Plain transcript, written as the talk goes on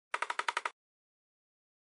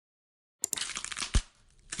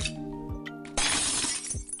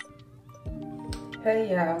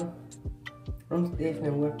Hey y'all, I'm Stephanie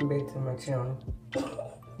and welcome back to my channel.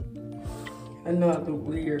 I know I look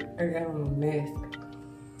weird. I got on a mask.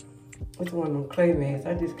 It's one of them clay masks.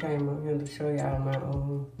 I just came on here to show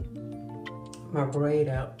y'all my braid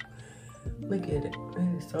out. Look at it.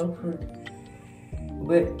 It is so pretty.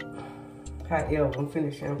 But however, I'm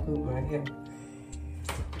finna shampoo my hair.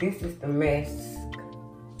 This is the mask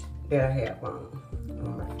that I have on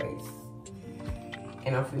my face.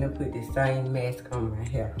 And I'm finna put the same mask on my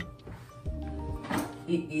hair.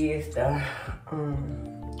 It is the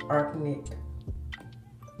Arcanet.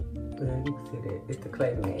 Well, you can see that. It's the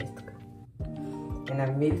clay mask. And I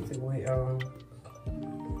mixed it with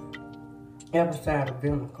apple cider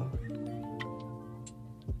vinegar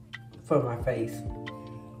for my face.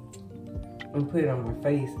 And put it on my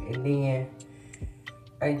face. And then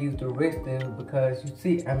I used the rest of it because you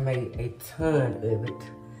see I made a ton of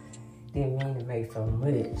it. Didn't mean to make so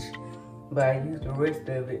much, but I used the rest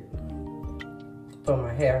of it for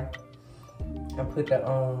my hair. I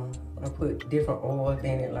put different oils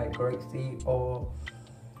in it, like grapeseed oil.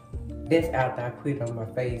 That's after I put it on my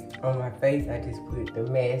face. On my face, I just put the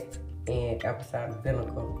mask and apple cider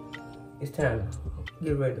vinegar. It's time to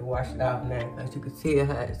get ready to wash it off now. As you can see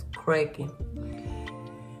how it's cracking.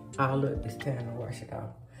 Oh look, it's time to wash it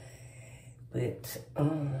off. But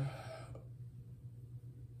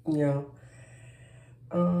you know,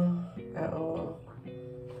 I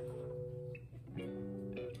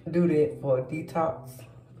do that for a detox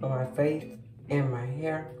for my face and my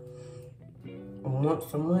hair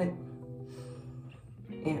once a month.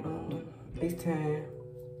 And it's time,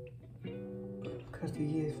 because the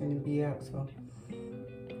year's finna be out, so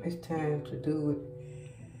it's time to do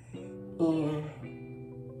it. And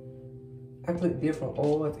I put different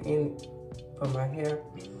oils in it for my hair.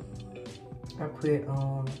 I put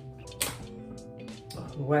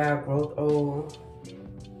wild growth oil,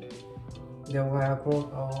 the wild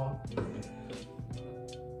growth oil.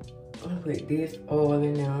 I put this oil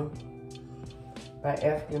in there by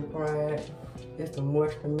African Pride. It's the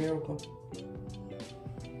Moisture Miracle.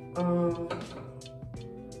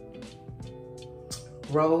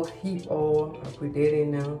 Rose hip oil, I put that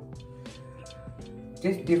in there.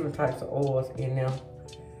 Just different types of oils in there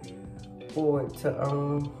for it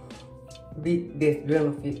to be this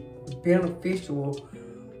beneficial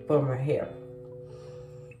for my hair.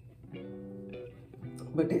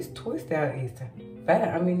 But this twist out is a 5.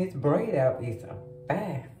 I mean, this braid out is a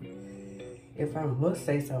 5. If I must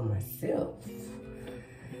say so myself.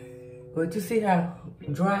 But you see how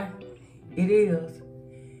dry it is?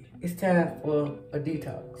 It's time for a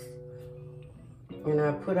detox. And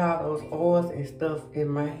I put all those oils and stuff in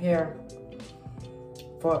my hair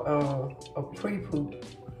for a pre-poop.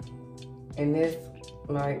 And that's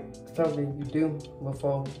like something you do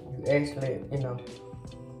before you actually, you know,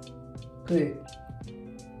 put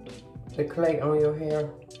the clay on your hair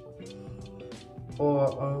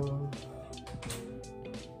or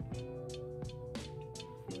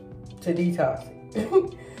to detox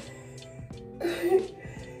it.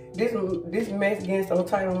 This mess getting so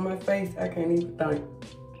tight on my face, I can't even think.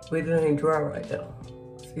 But it ain't dry right there.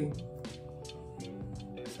 See?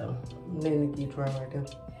 So, I'm letting it get dry right there.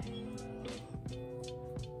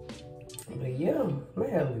 But yeah, my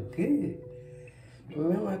hair look good.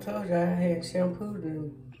 Remember I told you I had shampooed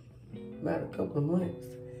in about a couple of months.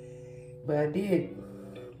 But I did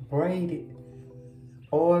braid it,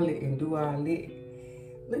 oil it, and do all that.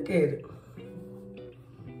 Look at it.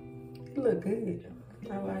 It look good.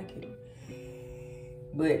 I like it.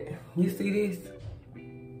 But you see this?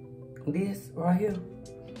 This right here?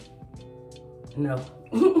 No.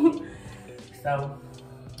 So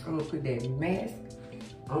I'm gonna put that mask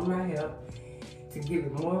on my hair to give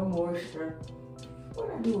it more moisture. What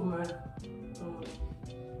I do with my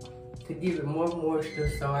to give it more moisture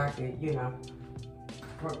so I can, you know,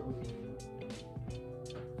 work with it.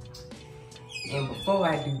 And before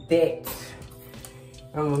I do that,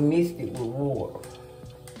 I'm gonna mix it with water.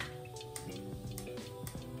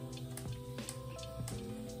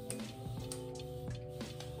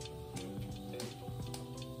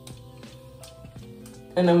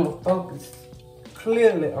 And I'm gonna focus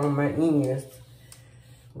clearly on my ends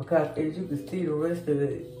because as you can see, the rest of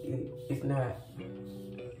it is not.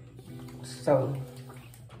 So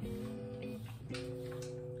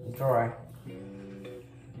dry.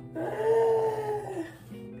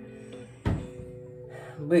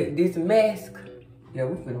 But this mask, yeah,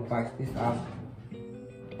 we're finna wash this off.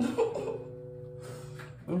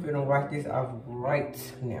 I'm finna wash this off right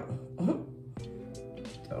now.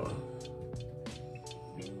 So,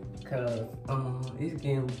 cause it's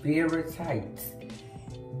getting very tight.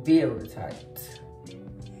 Very tight.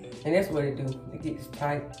 And that's what it do. It gets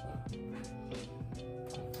tight.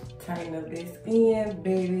 Tighten up that skin,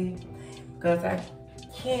 baby. Because I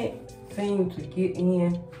can't seem to get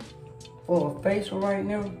in for a facial right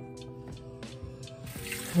now.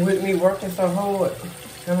 With me working so hard,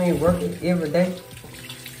 working every day,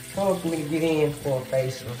 it's hard for me to get in for a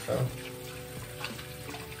facial, so.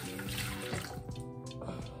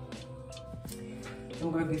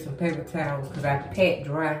 I'm gonna get some paper towels because I pat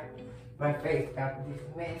dry my face after this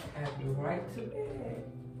mask. I'll be right to bed.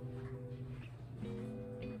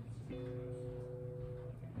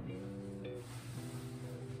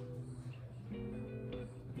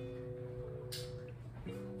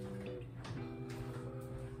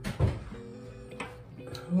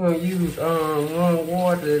 I'm gonna use warm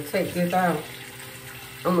water to take this out.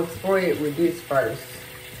 I'm gonna spray it with this first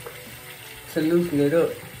to loosen it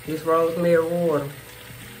up. This rosemary water.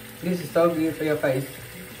 This is so good for your face.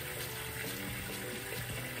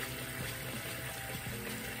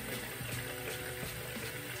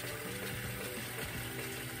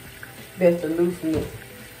 Best to loosen it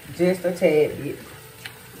just a tad bit.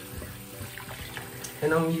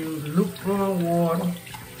 And I'm gonna use lukewarm water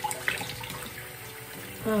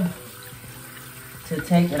to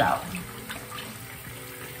take it out.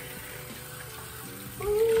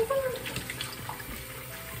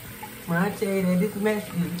 When I tell you that this mess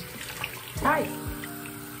is tight.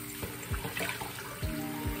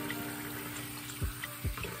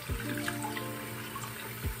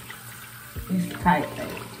 It's tight though.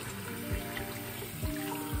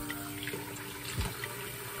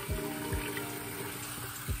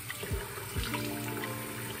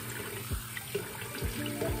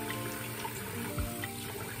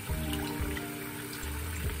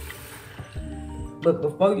 But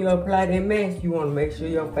before you apply that mask, you want to make sure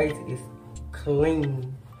your face is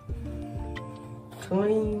clean.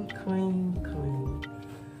 Clean, clean, clean.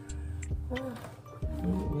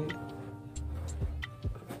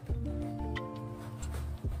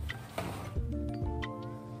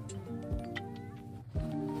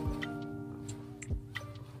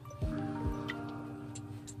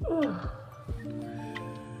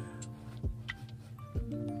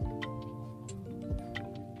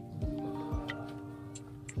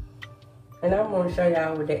 And I'm gonna show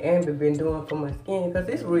y'all what the Amber been doing for my skin, because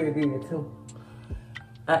it's really good too.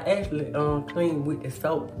 I actually cleaned with the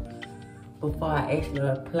soap before I actually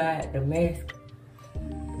applied the mask.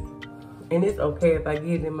 And it's okay if I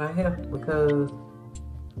get it in my hair, because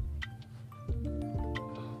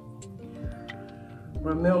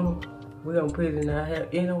remember, we're gonna put it in our hair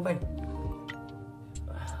anyway.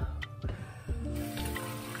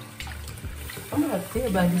 I'm gonna tell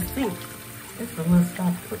about this thing. It's a little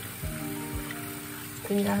soft.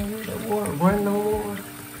 See y'all hear the water running on water?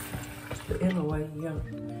 But anyway, yeah.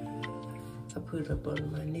 I put it up under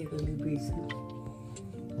my neck a little bit too.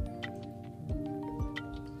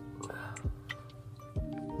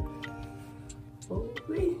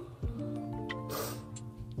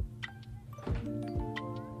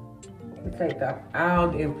 We take off all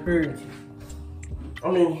the impurities.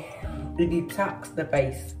 It detox the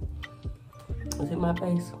face. Is it my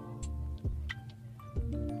face?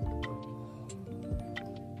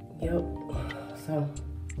 Yep. So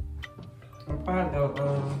I'm probably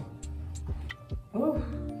gonna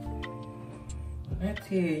when I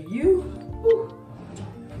tell you,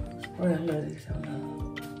 spray a little of this on.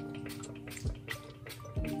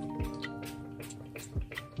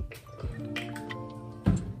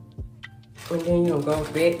 And then you'll go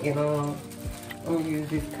back and I'm gonna use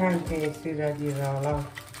this cotton pad so that I get it all off.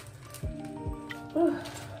 I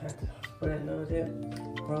have to spray a little of that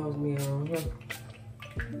rosemary on here.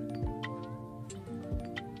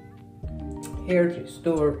 Heritage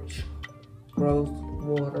Storage Rose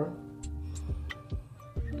Water.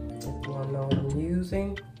 That's the one I'm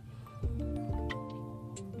using.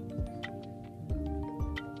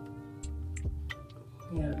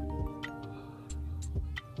 Yeah.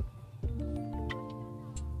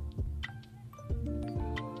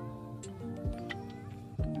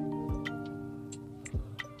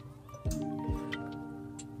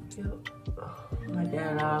 Yep. I got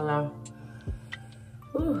it all out.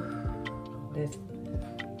 This.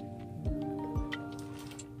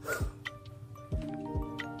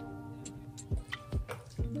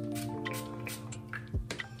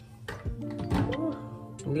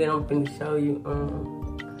 And then I'm finna show you,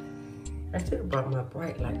 I should have brought my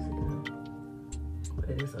bright lights today, but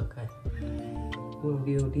it's okay. We're gonna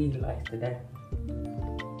deal with these lights today.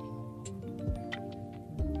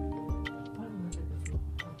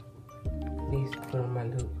 These put on my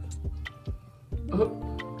look.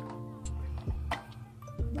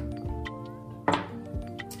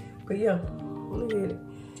 yeah, look at it.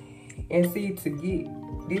 And see, to get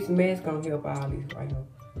this mask gonna help all this right here.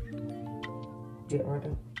 Yeah, right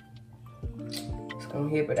there. It's gonna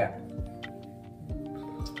help it out.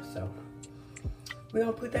 So we're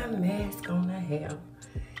gonna put that mask on the hair.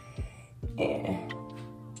 And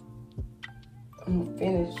I'm gonna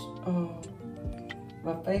finish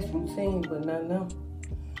my face routine, but not now.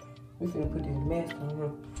 We're gonna put this mask on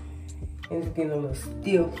her. And it's getting a little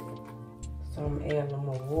stiff. So I'm adding a little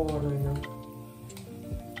more water in them.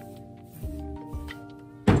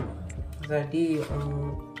 Cause I did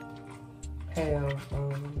have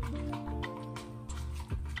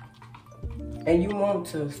and you want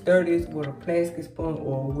to stir this with a plastic spoon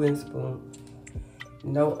or a wooden spoon.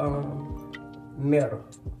 No metal.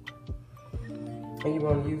 And you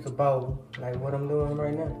want to use a bowl, like what I'm doing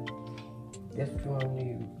right now. That's what you want to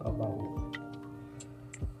use, a bowl.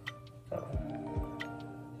 So,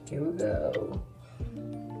 here we go.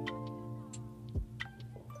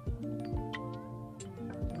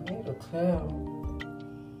 I need a towel.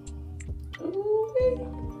 Ooh,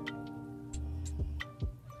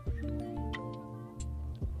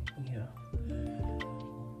 yeah.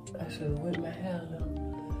 I should have whipped my hair though.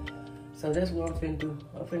 So that's what I'm finna do.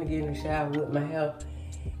 I'm finna get in the shower with my hair,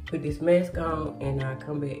 put this mask on, and I'll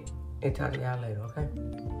come back and talk to y'all later, okay?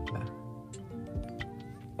 Bye.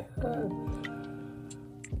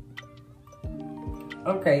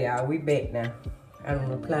 Okay, y'all, we back now. I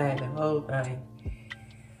done applied the whole thing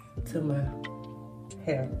to my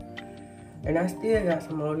hair. And I still got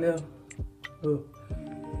some more left. Look.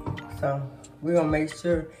 So we're gonna make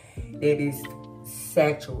sure that it's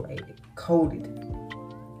saturated, coated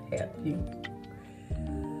hair.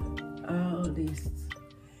 All this.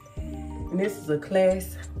 And this is a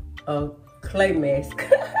class of clay mask.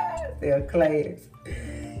 They're a class.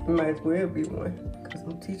 It might as well be one, because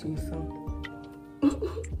I'm teaching you something.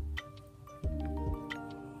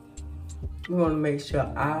 You want to make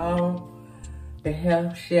sure all the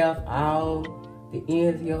hair shaft, all the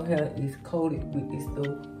ends of your hair is coated with this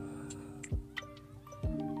stuff,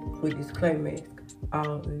 with this clay mask.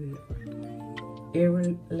 All of it.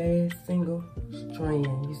 Every last single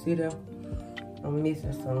strand. You see that? I'm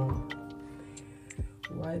missing some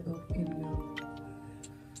right up in there.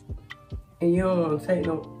 And you don't want to take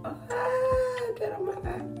no, get on my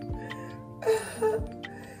eye.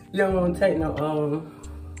 You don't want to take no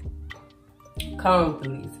comb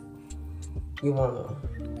through these. You want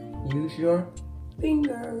to use your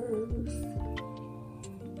fingers.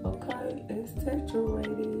 Okay, and saturate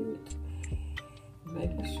it.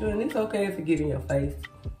 Making sure, and it's okay if it get in your face,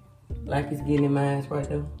 like it's getting in mine right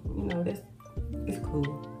there. You know, it's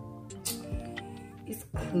cool. It's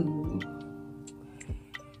cool.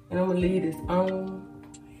 And I'm gonna leave this on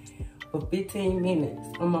for 15 minutes.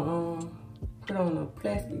 I'm gonna put on a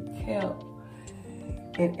plastic cap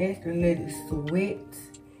and actually let it sweat.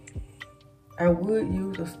 I would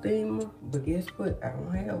use a steamer, but guess what? I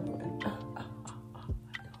don't have one.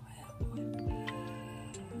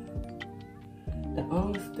 The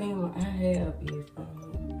only steamer I have is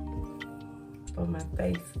for my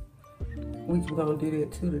face, which we're gonna do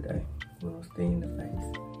that too today. We're gonna steam the face.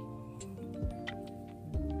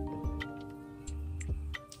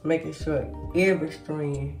 Making sure every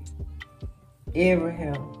strand, every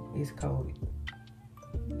hair is coated.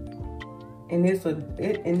 And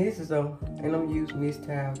and I'm using this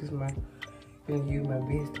towel. This is I'm gonna use my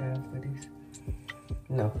best towel for this.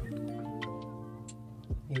 No.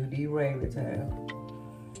 Use the regular towel.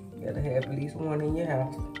 You gotta have at least one in your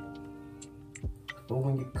house. But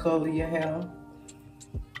when you color your hair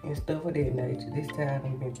and stuff of that nature, this towel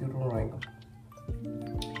ain't been through the wringer.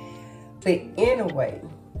 But anyway,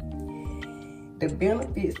 the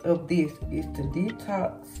benefits of this is to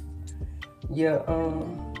detox your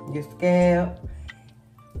scalp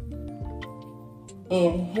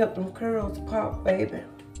and help them curls pop, baby.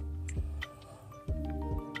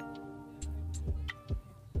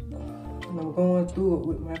 And I'm going through it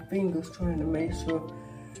with my fingers, trying to make sure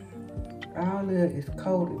all of it is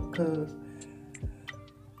coated, because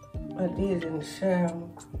I did in the shower.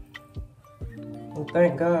 And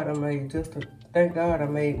thank God I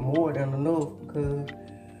made more than enough, because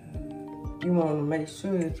you want to make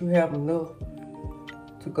sure that you have enough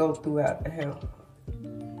to go throughout the hair.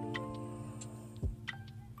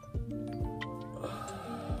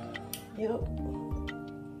 Yep.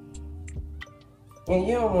 And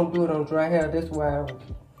you don't want to do it on dry hair. That's why I was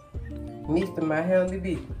misting my hair a little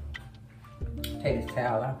bit. Take this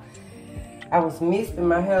towel out. I was misting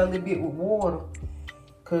my hair a little bit with water,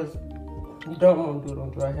 because you don't want to do it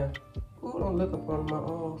on dry hair. Ooh, don't look up on my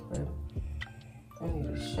arms, baby. I need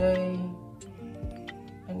a shave.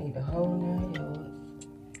 I need a whole 9 yards.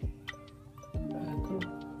 I do.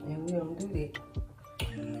 And we don't do that.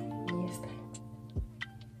 Yes,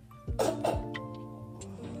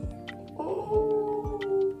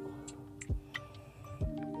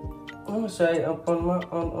 I'm gonna show you up on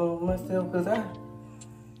myself because I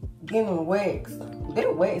get them waxed.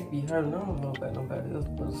 That wax be hurting. I don't know about nobody else,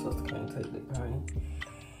 but the sister can't take that pain.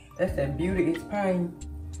 That's that beauty is pain.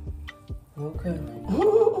 Okay.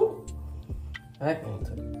 I can't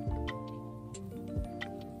take it.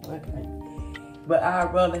 Okay. But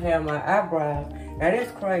I'd rather have my eyebrows. Now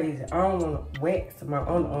that's crazy. I don't want to wax my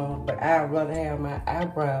underarms, but I'd rather have my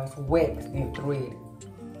eyebrows waxed than threaded.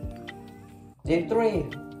 They're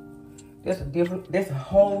threaded. That's a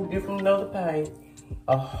whole different level of pain.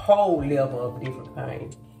 A whole level of different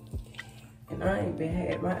pain. And I ain't been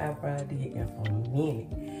had my eyebrows did that for a minute.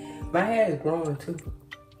 My hair is growing too.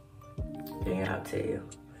 Can y'all tell?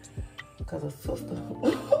 Because a sister,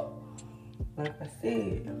 like I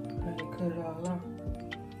said, I had to cut it all off.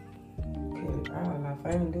 Cut it all off. I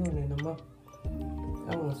ain't doing it no more.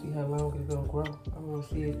 I want to see how long it's going to grow. I want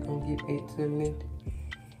to see if it's going to get back to the length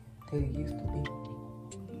that it used to be.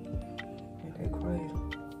 Ain't that crazy?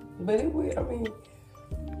 But it will, I mean,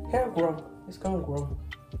 hair grow. It's going to grow.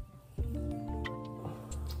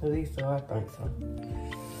 At least so I think so.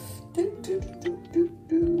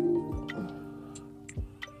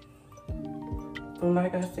 And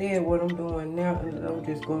like I said, what I'm doing now is I'm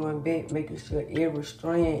just going back, making sure every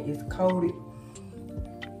strand is coated.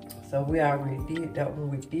 So we already did that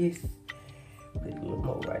one with this. Put a little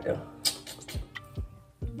more right there.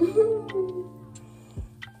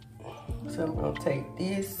 So I'm gonna take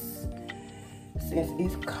this, since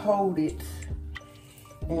it's coated,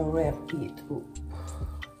 and wrap it up.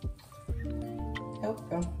 There we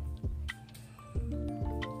go.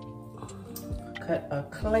 Cut a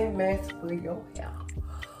clay mask for your hair.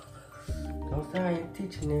 Don't say I ain't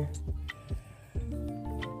teaching that.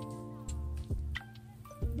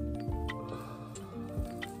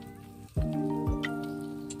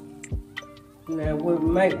 Now what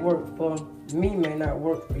might work for me may not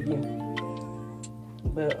work for you.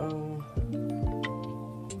 But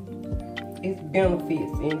it's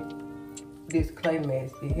benefits in this clay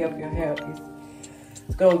mask. It helps your hair.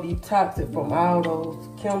 It's gonna detox it from all those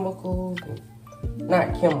chemicals, and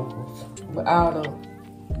not chemicals, but all the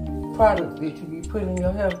products that you be putting in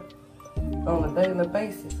your hair on a daily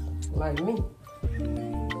basis, like me.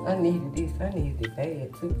 I needed this. I needed it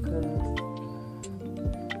bad too, because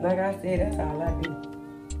like I said, that's all I do.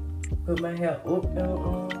 Put my hair up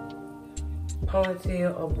and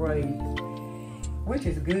ponytail or braids, which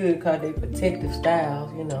is good because they protective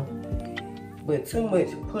styles, you know. But too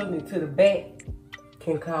much pulling it to the back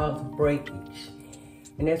can cause breakage.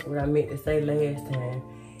 And that's what I meant to say last time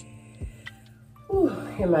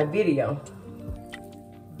in my video.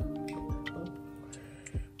 I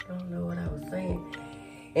don't know what I was saying.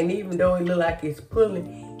 And even though it look like it's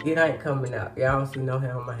pulling, it ain't coming out. Y'all don't see no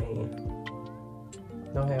hair on my hand.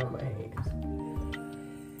 No hair on my hands.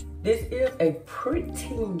 This is a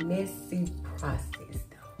pretty messy process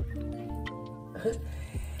though.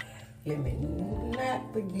 Let me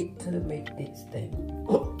not forget to make this thing.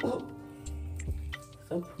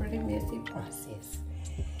 It's a pretty messy process.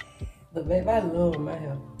 But babe, I love my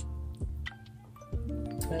hair.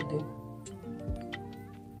 I do.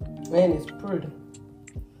 And it's pretty.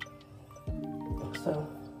 So,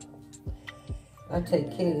 I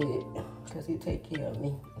take care of it because he take care of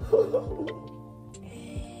me.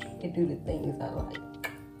 He do the things I like.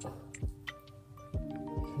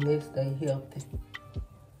 And they stay healthy.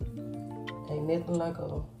 Ain't nothing like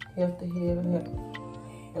a healthy head of hair.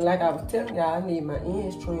 And like I was telling y'all, I need my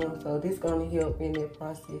ends trimmed, so this gonna help in that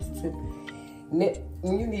process too.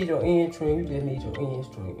 When you need your ends trimmed, you just need your ends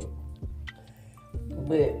trimmed.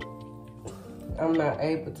 But I'm not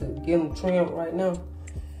able to get them trimmed right now.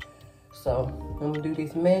 So I'm gonna do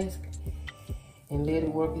this mask and let it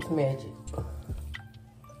work its magic.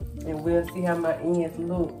 And we'll see how my ends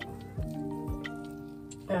look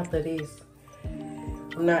after this.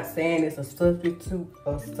 I'm not saying it's a substitute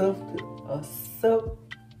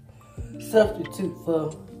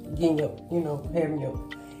for getting your, having your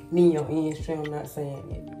knee, your ends trimmed. I'm not saying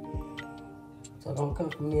that. So don't come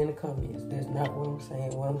from me in the comments. That's not what I'm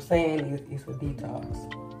saying. What I'm saying is it's a detox.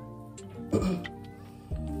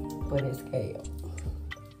 But it's scale.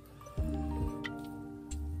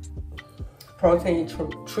 Protein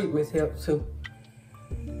treatments help too.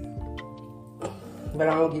 But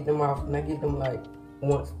I don't get them often. I get them like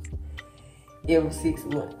once every 6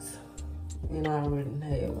 months. And I already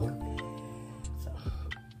had one. So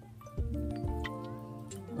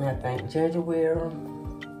I think ginger wear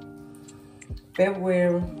them.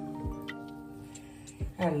 February,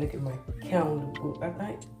 I gotta look at my calendar book. I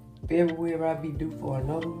think February I'll be due for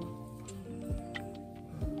another one.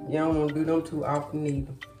 You don't want to do them too often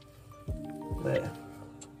either. But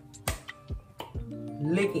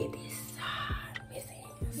look at this. Messy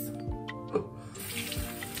hands.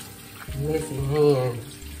 Messy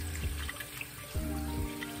hands.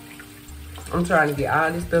 I'm trying to get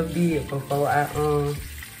all this stuff did before I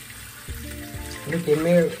look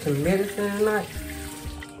at some medicine tonight.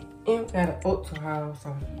 And got an Ultra haul,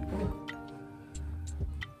 so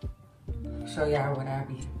show y'all what I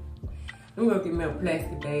be. I'm gonna get me a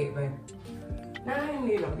plastic bag, baby. Nah, I ain't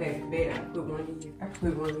need no plastic bag. I put one of these. I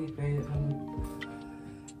put one of these bags on me.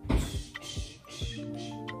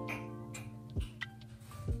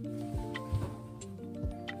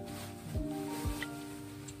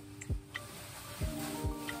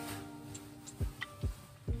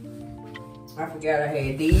 I forgot I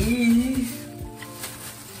had these.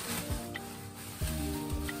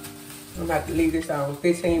 I'm about to leave this on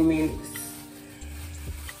 15 minutes.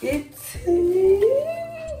 15.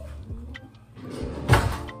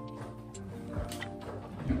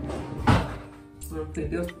 I'm gonna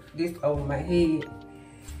put this over my head.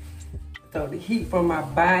 So the heat from my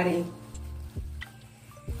body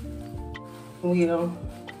will, you know,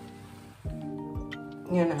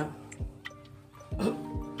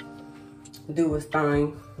 do its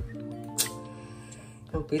thing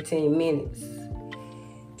in 15 minutes.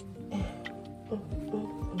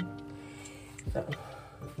 So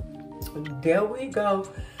there we go.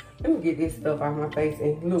 Let me get this stuff out my face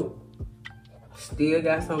and look. Still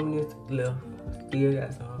got some of this left. Still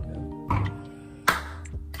got some left.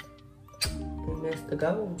 And that's the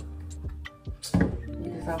goal.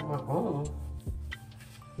 Get this off my arm.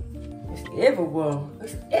 It's everywhere.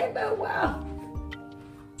 It's everywhere.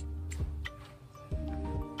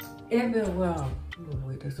 Everywhere. I'm gonna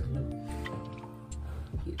wait this a little.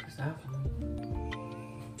 Get this off of me.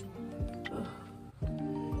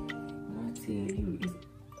 I tell you, it's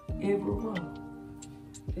everywhere.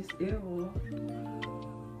 It's everywhere.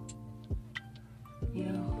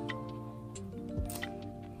 Yeah.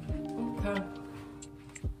 Okay.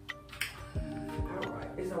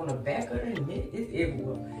 Alright, it's on the back of the neck. It's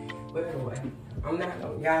everywhere. But anyway,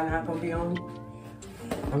 y'all not gonna be on me.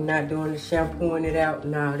 I'm not doing the shampooing it out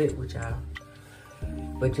and all that with y'all.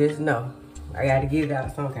 But just know, I gotta get it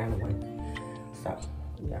out some kind of way. So,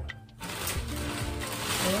 yeah.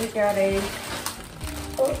 And we got a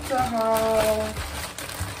Ultra haul.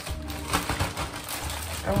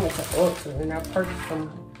 I went to Ultra and I purchased some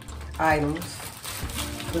items.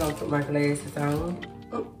 I'm gonna put my glasses on.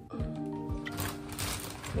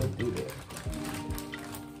 Let's do that.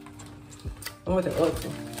 I went to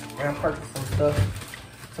Ultra and I purchased some stuff.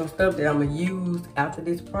 Some stuff that I'm gonna use after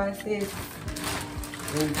this process.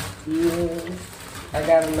 Yes, I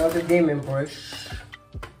got another dimming brush.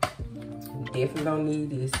 Definitely don't need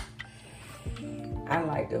this. I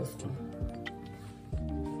like this one.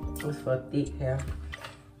 It's for thick hair.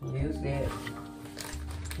 Use that.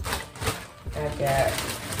 I got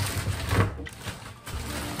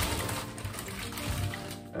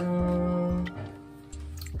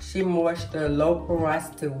She Moisture Low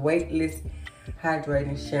Porosity Weightless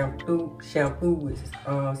Hydrating Shampoo with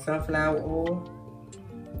sunflower oil.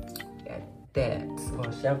 Got that. So I'm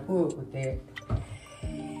gonna shampoo it with that.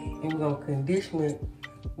 And we're gonna condition it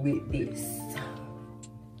with this.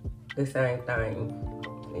 The same thing.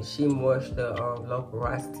 And She Moisture Low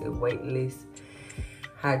Porosity Weightless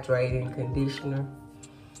Hydrating Conditioner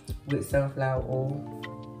with sunflower oil.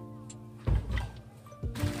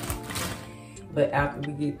 But after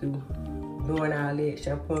we get through doing all that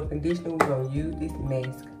shampoo and conditioner, we're gonna use this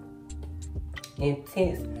mask.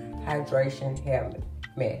 Intense Hydration Hair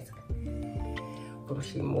Mask from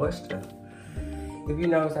She Moisture. If you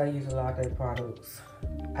notice, I use a lot of their products.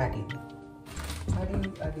 I do.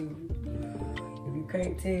 If you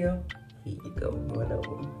can't tell, here you go, one of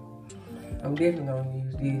them. I'm definitely gonna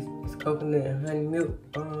use this. It's coconut and honey milk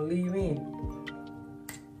leave-in.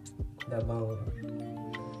 The bone.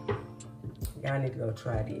 Y'all need to go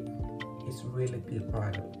try it. It's a really good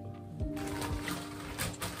product.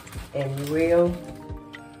 And Real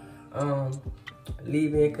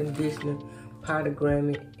leave-in conditioner,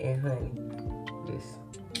 pomegranate and honey. This.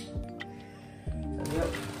 So yep.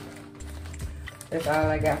 That's all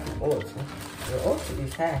I got from Ultra. The Ultra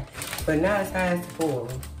is high, but not as high as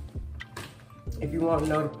Sephora. If you want to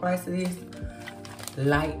know the price of this,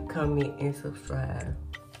 like, comment, and subscribe.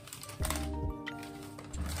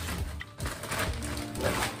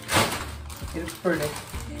 It's pretty.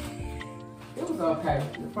 It was okay.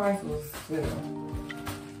 The price was, you know,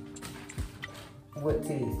 what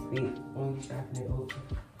to expect when you shopping at Ulta.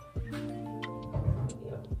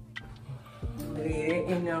 Leave it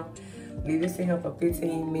in there. Leave this in here for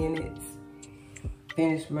 15 minutes.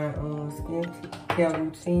 Finish my skincare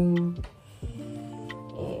routine.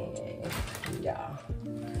 And y'all,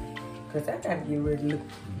 cause I gotta get ready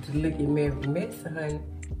to look at Married to Medicine, honey.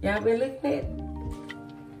 Y'all been looking at it?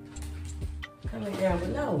 Comment down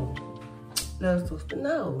below. Let us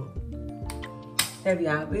know. Have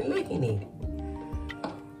y'all been looking at it?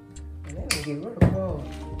 And let me get rid of the ball.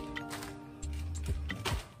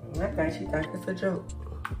 I think she think it's a joke.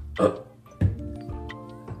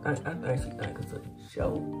 I think she think it's a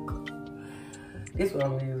joke. This one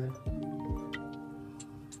I'm using.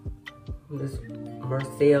 This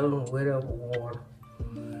Marcel or whatever water.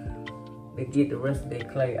 They get the rest of their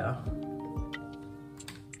clay out.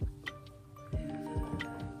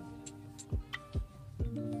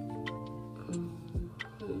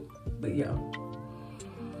 But yeah.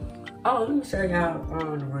 Oh, let me show y'all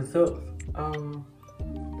the results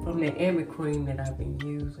from the Ambi cream that I've been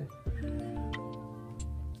using.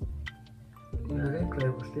 You know, that clay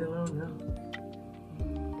was still on there.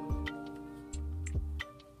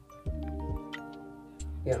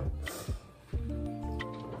 Yeah.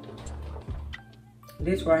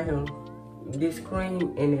 This right here, this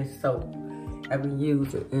cream and this soap I've been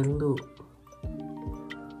using, and look.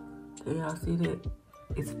 Can y'all see that?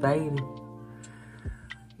 It's fading.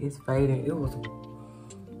 It's fading. It was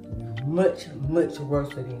much, much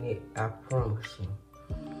worse than it, I promise you.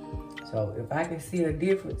 So if I can see a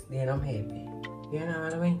difference, then I'm happy. You know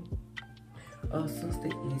what I mean? Our sister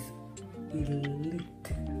is elite.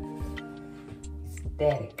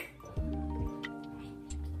 Static.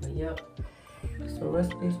 But yep. So the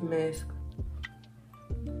rest of this mask.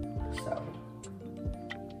 So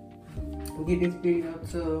we'll get this video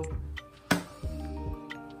to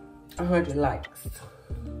 100 likes.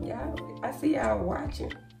 Y'all, I see y'all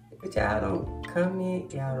watching, but y'all don't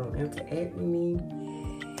comment, y'all don't interact with me,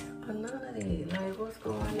 or none of that. Like, what's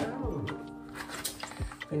going on?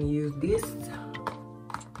 I'm gonna use this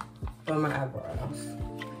for my eyebrows.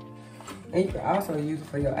 And you can also use it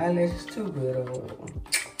for your eyelashes too, but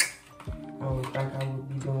I don't think I would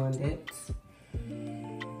be doing that.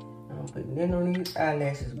 I'm putting that on these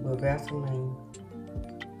eyelashes with Vaseline.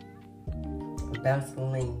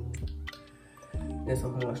 Vaseline. This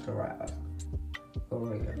will moisturize. For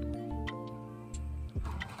real.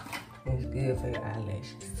 It's good for your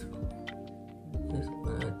eyelashes. That's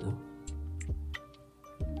what I do.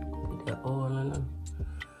 Put that oil in them.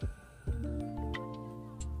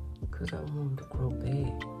 Cause I want them to grow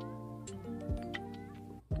big.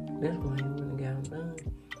 That's why I wouldn't got them done.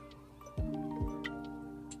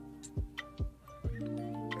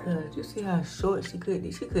 Cause you see how short she cut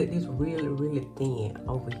this? She cut this really, really thin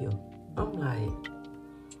over here. I'm like,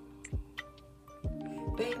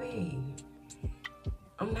 baby,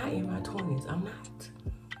 I'm not in my 20s. I'm not.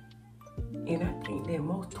 And I think that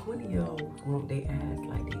most 20-year-olds want their eyes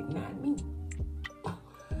like that, not me.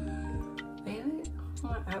 Baby,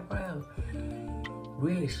 my eyebrows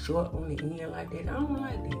really short on the end like that. I don't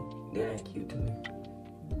like that. That ain't cute to me.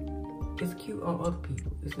 It's cute on other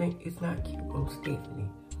people. It's not cute on Stephanie.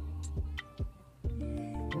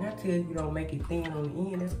 And I tell you don't make it thin on the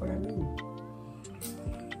end, that's what I mean.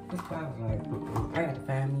 That's why I was like, I gotta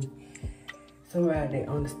find me somebody that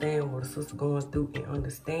understands what a sister going through and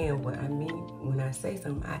understand what I mean. When I say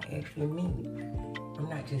something, I actually mean it. I'm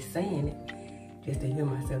not just saying it just to hear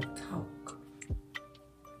myself talk.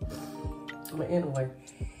 But anyway,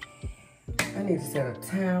 I need to set a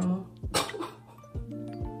timer.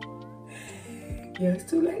 Yeah, it's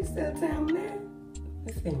too late to set a timer now.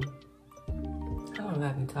 Let's see. How long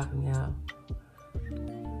have I been talking, y'all?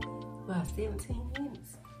 About 17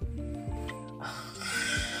 minutes.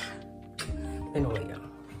 Anyway, y'all,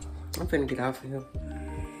 I'm finna get off of here.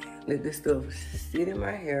 Let this stuff sit in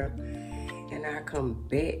my hair, and I come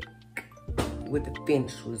back with the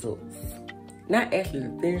finished results. Not actually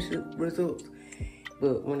the finished results,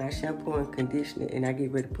 but when I shampoo and condition it, and I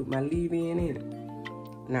get ready to put my leave-in in it.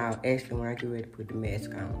 Now, actually, when I get ready to put the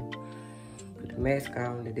mask on. Put the mask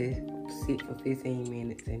on, let it sit for 15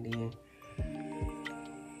 minutes, and then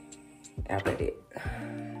after that,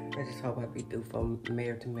 I just hope I be through for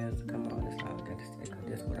Married to Medicine. Come on, that's all I got to say, because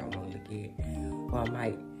that's what I want to look at. Or I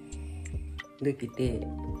might look at that,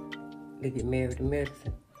 look at Married to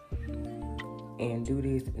Medicine, and do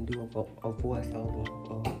this and do a voiceover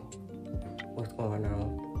of what's going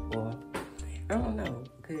on. Or, I don't know,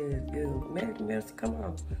 because if Married to Medicine come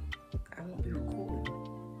on, I won't be recording.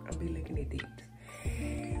 I'll be looking at this.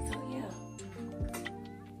 So, yeah.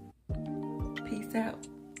 Peace out.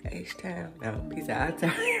 H-Town. No, peace out.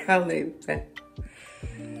 I'll leave it.